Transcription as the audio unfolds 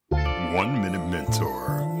1 Minute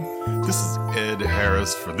Mentor. This is Ed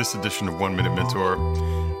Harris for this edition of 1 Minute Mentor.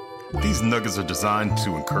 These nuggets are designed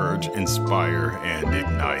to encourage, inspire, and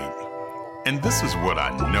ignite. And this is what I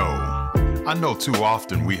know. I know too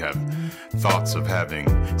often we have thoughts of having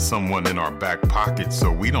someone in our back pocket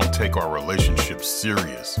so we don't take our relationship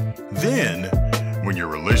serious. Then, when your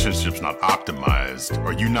relationship's not optimized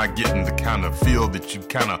or you're not getting the kind of feel that you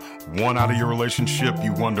kind of want out of your relationship,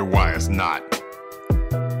 you wonder why it's not.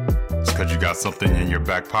 It's because you got something in your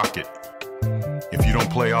back pocket. If you don't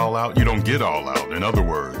play all out, you don't get all out. In other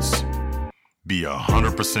words, be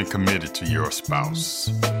 100% committed to your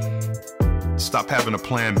spouse. Stop having a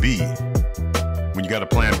plan B. When you got a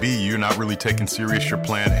plan B, you're not really taking serious your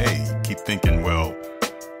plan A. Keep thinking, well,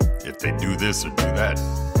 if they do this or do that,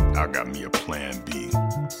 I got me a plan B.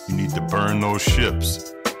 You need to burn those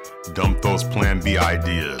ships, dump those plan B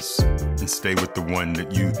ideas, and stay with the one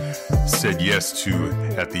that you said yes to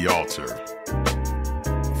at the altar.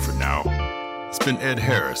 For now, it's been Ed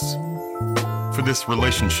Harris for this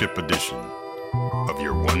relationship edition of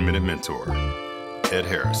your 1 Minute Mentor.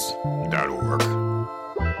 EdHarris.org.